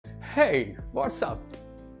Hey, what's up?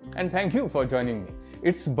 And thank you for joining me.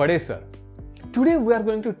 It's Bade Sir. Today we are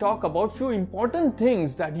going to talk about few important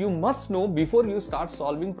things that you must know before you start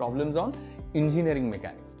solving problems on engineering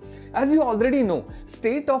mechanics. As you already know,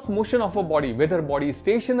 state of motion of a body, whether body is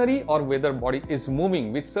stationary or whether body is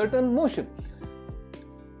moving with certain motion.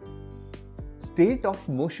 State of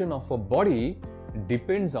motion of a body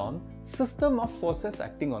depends on system of forces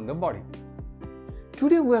acting on the body.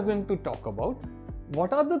 Today we are going to talk about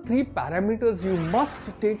what are the three parameters you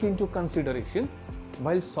must take into consideration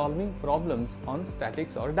while solving problems on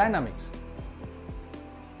statics or dynamics.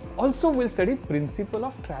 Also, we'll study principle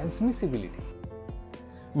of transmissibility.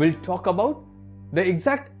 We'll talk about the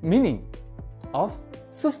exact meaning of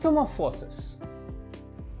system of forces.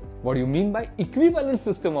 What do you mean by equivalent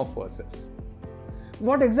system of forces?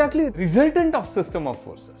 What exactly resultant of system of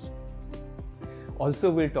forces?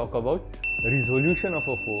 Also, we'll talk about resolution of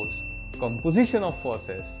a force, composition of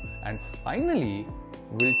forces, and finally,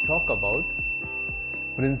 we'll talk about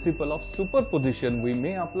principle of superposition we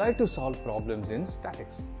may apply to solve problems in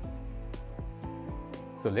statics.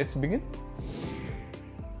 So let's begin.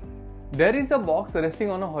 There is a box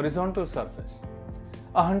resting on a horizontal surface.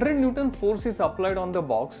 100 Newton force is applied on the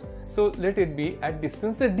box, so let it be at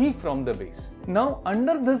distance d from the base. Now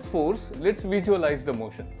under this force, let's visualize the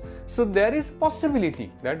motion. So there is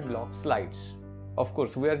possibility that block slides. Of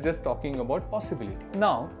course, we are just talking about possibility.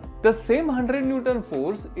 Now, the same 100 Newton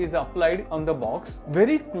force is applied on the box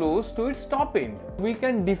very close to its top end. We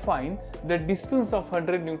can define the distance of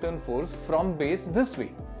 100 Newton force from base this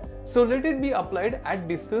way. So let it be applied at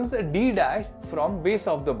distance d dash from base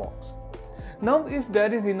of the box. Now if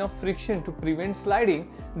there is enough friction to prevent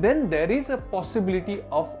sliding, then there is a possibility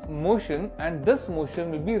of motion, and this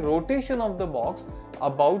motion will be rotation of the box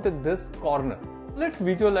about this corner. Let's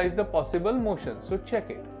visualize the possible motion. So check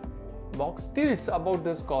it. Box tilts about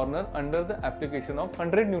this corner under the application of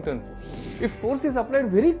 100 Newton force. If force is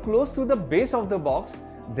applied very close to the base of the box,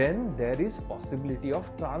 then there is possibility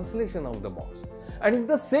of translation of the box. And if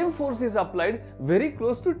the same force is applied very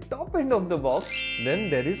close to top end of the box, then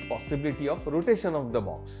there is possibility of rotation of the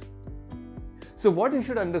box. So what you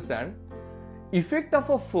should understand, effect of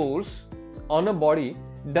a force on a body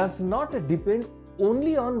does not depend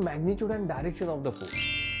only on magnitude and direction of the force.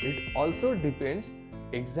 It also depends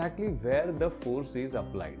exactly where the force is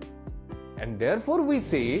applied. And therefore we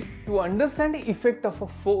say, to understand the effect of a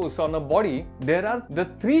force on a body, there are the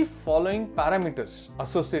three following parameters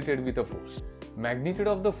associated with a force: magnitude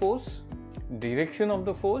of the force, direction of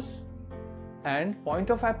the force, and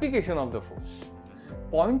point of application of the force.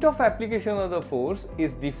 Point of application of the force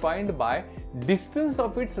is defined by distance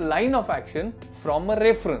of its line of action from a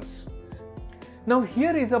reference. Now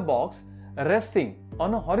here is a box resting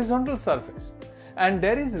on a horizontal surface, and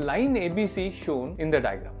there is line ABC shown in the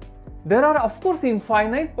diagram. There are of course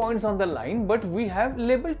infinite points on the line, but we have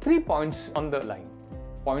labeled 3 points on the line: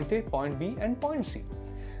 point A, point B, and point C.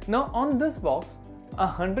 Now on this box,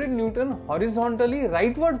 100 Newton horizontally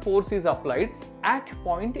rightward force is applied at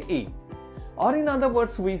point A. Or in other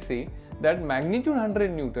words, we say that magnitude 100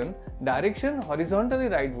 Newton, direction horizontally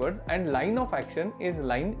rightwards, and line of action is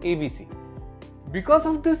line ABC. Because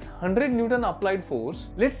of this 100 Newton applied force,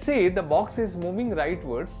 let's say the box is moving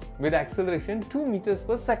rightwards with acceleration 2 meters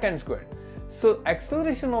per second squared. So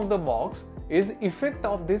acceleration of the box is effect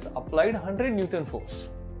of this applied 100 Newton force.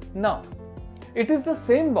 Now, it is the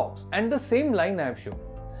same box and the same line I have shown.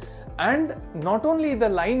 And not only the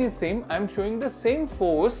line is same, I am showing the same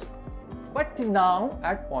force, but now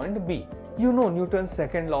at point B. You know Newton's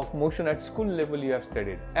second law of motion at school level you have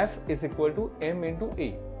studied. F is equal to m into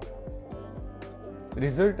A.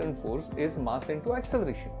 Resultant force is mass into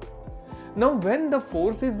acceleration. Now when the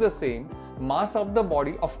force is the same, mass of the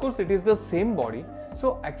body, of course it is the same body,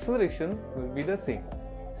 so acceleration will be the same.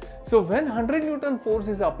 So when 100 Newton force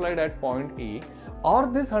is applied at point A, or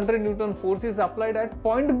this 100 Newton force is applied at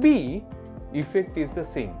point B, effect is the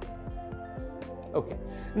same. Okay,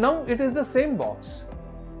 now it is the same box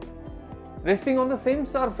resting on the same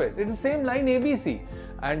surface, it is the same line ABC,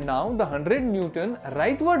 and now the 100 Newton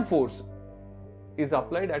rightward force is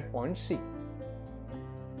applied at point C.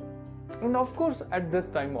 And of course at this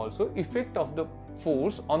time also effect of the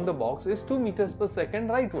force on the box is 2 meters per second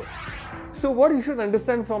rightwards. So what you should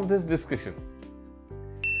understand from this discussion,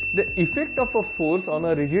 the effect of a force on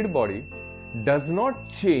a rigid body does not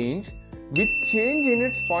change with change in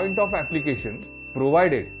its point of application,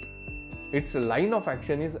 provided its line of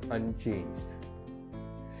action is unchanged.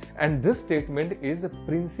 And this statement is a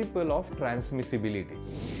principle of transmissibility.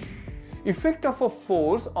 Effect of a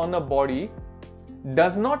force on a body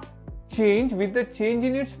does not change with the change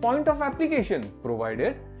in its point of application,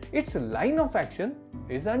 provided its line of action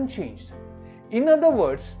is unchanged. In other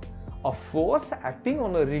words, a force acting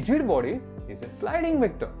on a rigid body is a sliding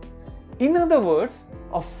vector. In other words,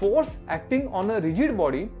 a force acting on a rigid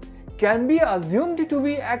body can be assumed to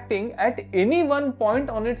be acting at any one point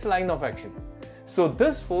on its line of action. So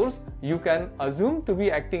this force you can assume to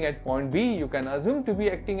be acting at point B, you can assume to be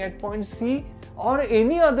acting at point C or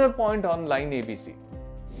any other point on line ABC.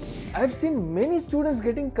 I have seen many students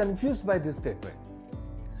getting confused by this statement.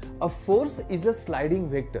 A force is a sliding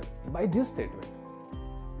vector by this statement.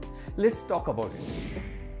 Let's talk about it.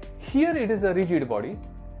 Here it is a rigid body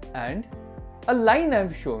and a line I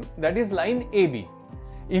have shown, that is line AB.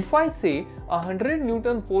 If I say 100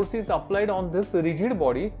 Newton force is applied on this rigid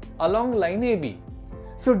body along line AB,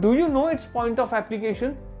 so do you know its point of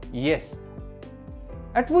application? Yes.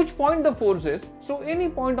 At which point the force is, so any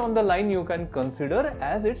point on the line you can consider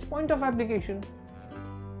as its point of application.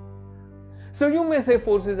 So you may say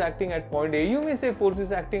force is acting at point A, you may say force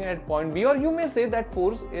is acting at point B, or you may say that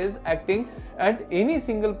force is acting at any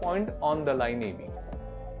single point on the line AB.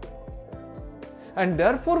 And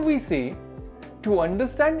therefore we say, to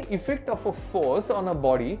understand effect of a force on a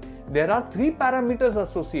body, there are three parameters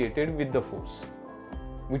associated with the force.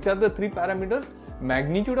 Which are the three parameters?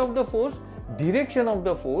 Magnitude of the force, direction of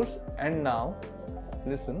the force, and now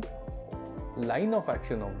listen, line of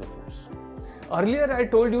action of the force. Earlier I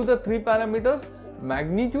told you the three parameters: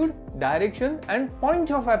 magnitude, direction and point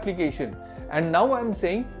of application. And now I am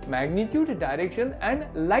saying magnitude, direction and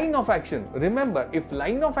line of action. Remember, if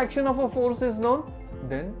line of action of a force is known,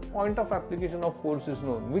 then point of application of force is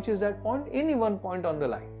known. Which is that point? Any one point on the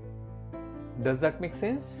line. Does that make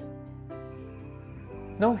sense?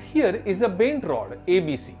 Now here is a bent rod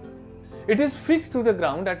ABC. It is fixed to the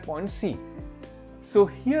ground at point C. So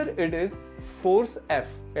here it is force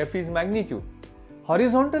F. F is magnitude.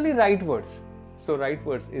 Horizontally rightwards. So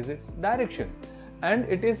rightwards is its direction. And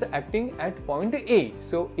it is acting at point A.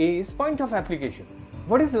 So A is point of application.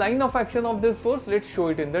 What is line of action of this force? Let's show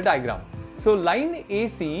it in the diagram. So line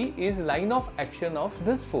AC is line of action of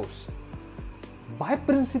this force. By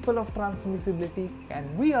principle of transmissibility,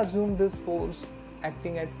 can we assume this force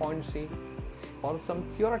acting at point C? For some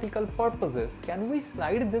theoretical purposes, can we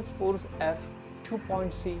slide this force F to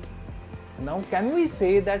point C? Now can we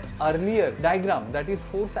say that earlier diagram, that is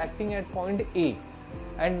force acting at point A,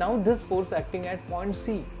 and now this force acting at point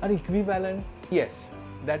C are equivalent? Yes,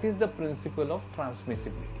 that is the principle of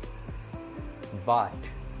transmissibility.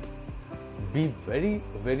 But be very,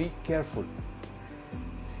 very careful.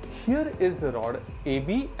 Here is a rod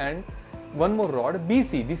AB and one more rod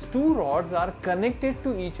BC. These two rods are connected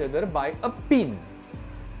to each other by a pin.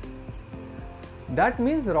 That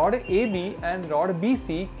means rod AB and rod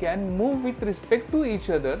BC can move with respect to each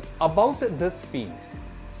other about this pin.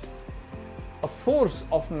 A force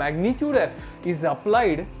of magnitude F is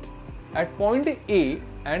applied at point A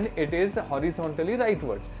and it is horizontally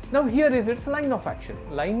rightwards. Now here is its line of action,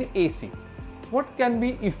 line AC. What can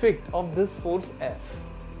be effect of this force F?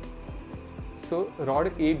 So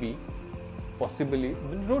rod AB possibly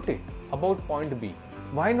will rotate about point B.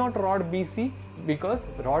 Why not rod BC? Because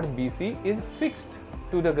rod BC is fixed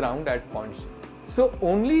to the ground at point C. So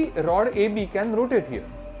only rod AB can rotate here.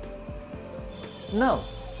 Now,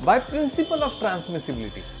 by principle of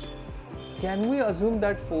transmissibility, can we assume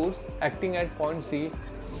that force acting at point C?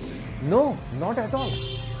 No, not at all.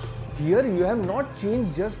 Here you have not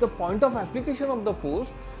changed just the point of application of the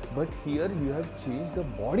force, but here you have changed the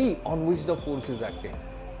body on which the force is acting.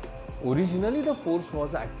 Originally the force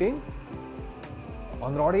was acting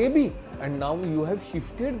on rod AB, and now you have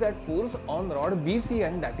shifted that force on rod BC,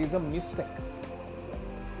 and that is a mistake.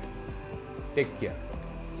 Take care.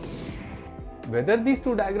 Whether these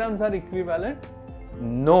two diagrams are equivalent?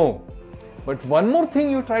 No. But one more thing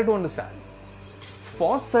you try to understand.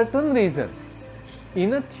 For certain reason,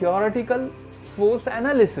 in a theoretical force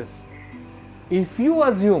analysis, if you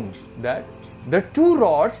assume that the two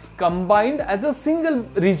rods combined as a single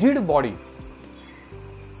rigid body,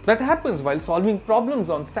 that happens while solving problems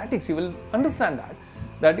on statics, you will understand that.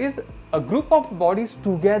 That is a group of bodies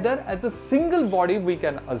together as a single body we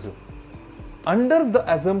can assume. Under the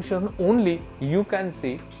assumption only you can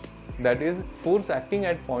say that is force acting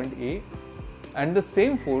at point A and the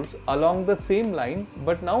same force along the same line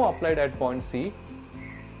but now applied at point C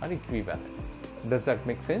are equivalent. Does that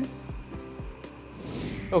make sense?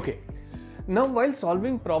 Okay. Now while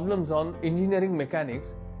solving problems on engineering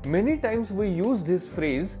mechanics, many times we use this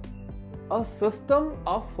phrase, a system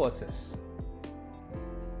of forces.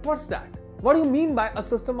 What's that? What do you mean by a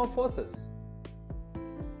system of forces?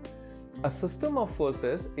 A system of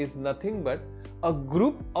forces is nothing but a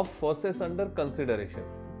group of forces under consideration.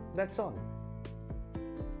 That's all.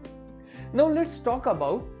 Now let's talk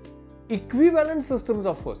about equivalent systems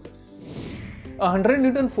of forces. 100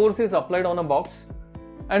 Newton force is applied on a box,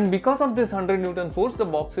 and because of this 100 Newton force, the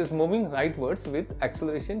box is moving rightwards with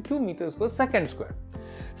acceleration 2 meters per second squared.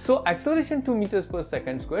 So acceleration 2 meters per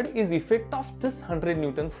second squared is effect of this 100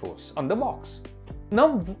 Newton force on the box.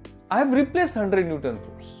 Now I have replaced 100 Newton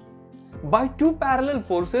force by two parallel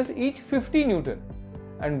forces, each 50 Newton.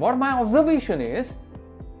 And what my observation is,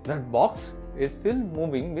 that box is still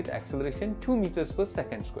moving with acceleration 2 meters per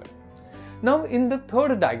second squared. Now in the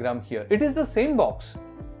third diagram here, it is the same box,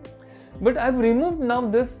 but I've removed now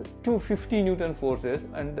this 250 Newton forces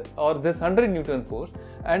or this 100 Newton force,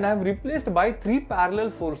 and I've replaced by three parallel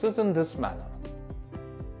forces in this manner.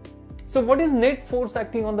 So what is net force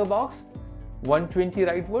acting on the box? 120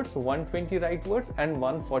 rightwards, 120 rightwards and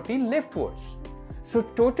 140 leftwards. So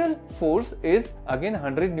total force is again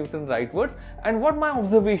 100 Newton rightwards, and what my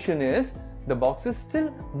observation is, the box is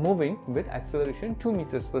still moving with acceleration 2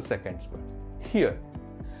 meters per second squared. Here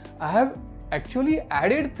I have actually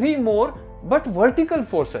added three more but vertical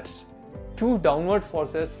forces, two downward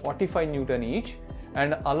forces 45 Newton each,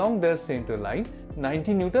 and along the center line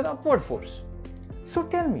 90 Newton upward force. So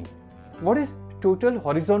tell me, what is total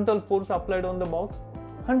horizontal force applied on the box?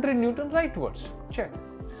 100 Newton rightwards, check.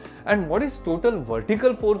 And what is total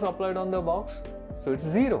vertical force applied on the box? So it's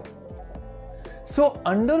 0. So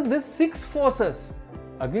under this 6 forces,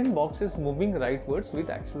 again box is moving rightwards with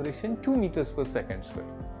acceleration 2 meters per second squared.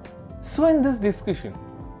 So in this discussion,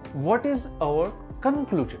 what is our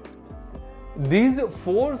conclusion? These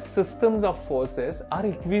four systems of forces are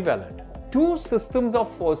equivalent. Two systems of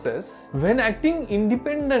forces, when acting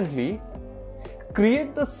independently,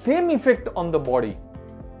 create the same effect on the body.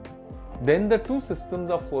 Then the two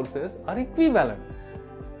systems of forces are equivalent.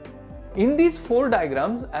 In these four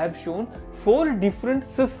diagrams, I have shown four different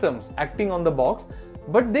systems acting on the box,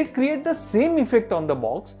 but they create the same effect on the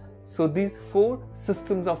box. So these four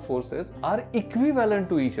systems of forces are equivalent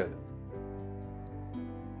to each other.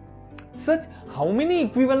 Such how many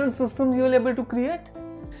equivalent systems you will be able to create?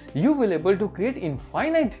 You will be able to create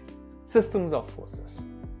infinite systems of forces.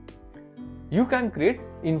 You can create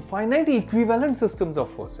infinite equivalent systems of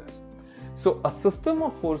forces. So a system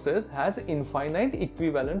of forces has infinite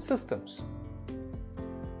equivalent systems.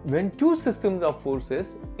 When two systems of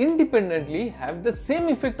forces independently have the same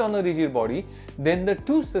effect on a rigid body, then the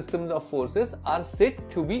two systems of forces are said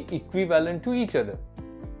to be equivalent to each other.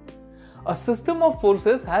 A system of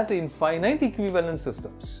forces has infinite equivalent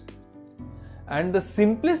systems, and the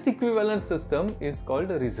simplest equivalent system is called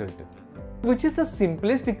a resultant. Which is the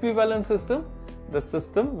simplest equivalent system? The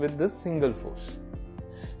system with this single force.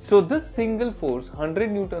 So this single force,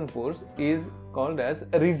 100 Newton force, is called as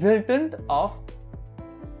a resultant of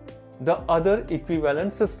the other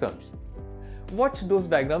equivalent systems. Watch those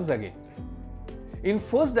diagrams again. In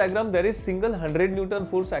first diagram, there is single 100 Newton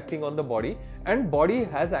force acting on the body, and body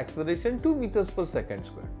has acceleration 2 meters per second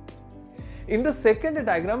squared. In the second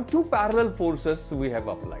diagram, two parallel forces we have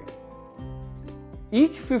applied,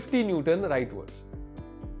 each 50 Newton rightwards,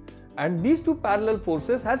 and these two parallel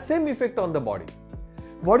forces have same effect on the body.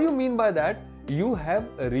 What do you mean by that? You have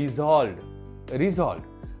resolved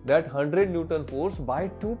that 100 Newton force by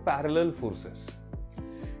two parallel forces.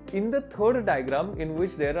 In the third diagram, in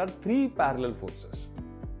which there are three parallel forces,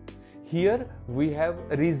 here we have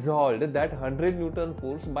resolved that 100 Newton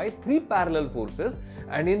force by three parallel forces,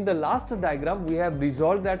 and in the last diagram we have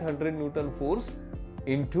resolved that 100 Newton force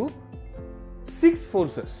into 6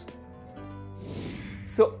 forces.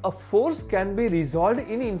 So a force can be resolved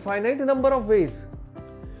in infinite number of ways.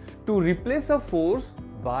 To replace a force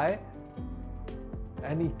by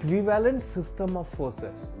an equivalent system of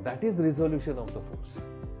forces, that is resolution of the force.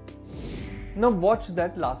 Now watch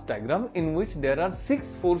that last diagram, in which there are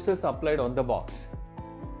 6 forces applied on the box.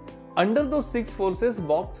 Under those 6 forces,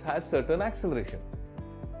 box has certain acceleration.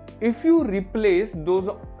 If you replace those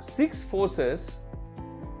 6 forces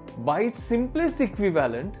by its simplest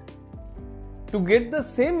equivalent to get the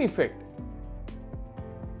same effect,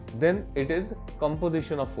 then it is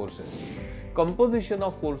composition of forces. Composition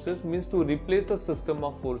of forces means to replace a system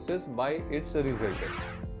of forces by its resultant.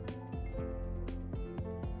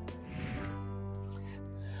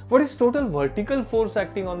 What is total vertical force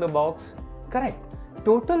acting on the box? Correct.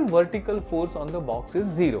 Total vertical force on the box is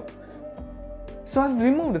 0. So I have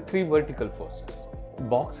removed 3 vertical forces.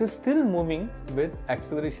 Box is still moving with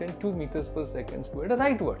acceleration 2 meters per second squared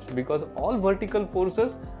rightwards, because all vertical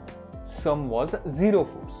forces, sum was 0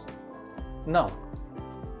 force. Now,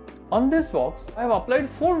 on this box, I have applied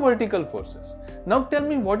 4 vertical forces. Now tell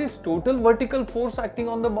me, what is total vertical force acting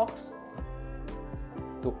on the box?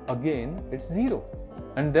 So again it's 0.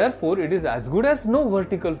 And therefore it is as good as no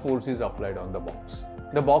vertical force is applied on the box.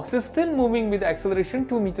 The box is still moving with acceleration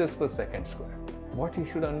 2 meters per second square. What you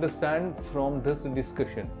should understand from this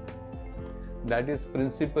discussion, that is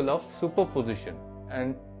principle of superposition,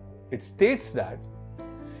 and it states that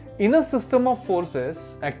in a system of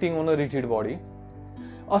forces acting on a rigid body,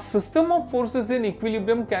 a system of forces in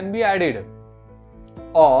equilibrium can be added,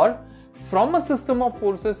 or from a system of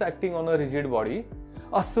forces acting on a rigid body,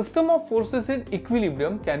 a system of forces in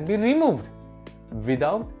equilibrium can be removed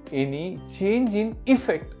without any change in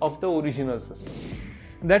effect of the original system.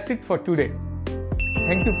 That's it for today.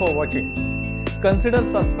 Thank you for watching. Consider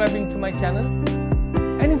subscribing to my channel,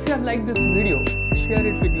 and if you have liked this video, share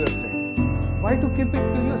it with your friend. Why to keep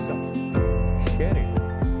it to yourself? Share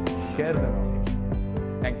it. Share the knowledge.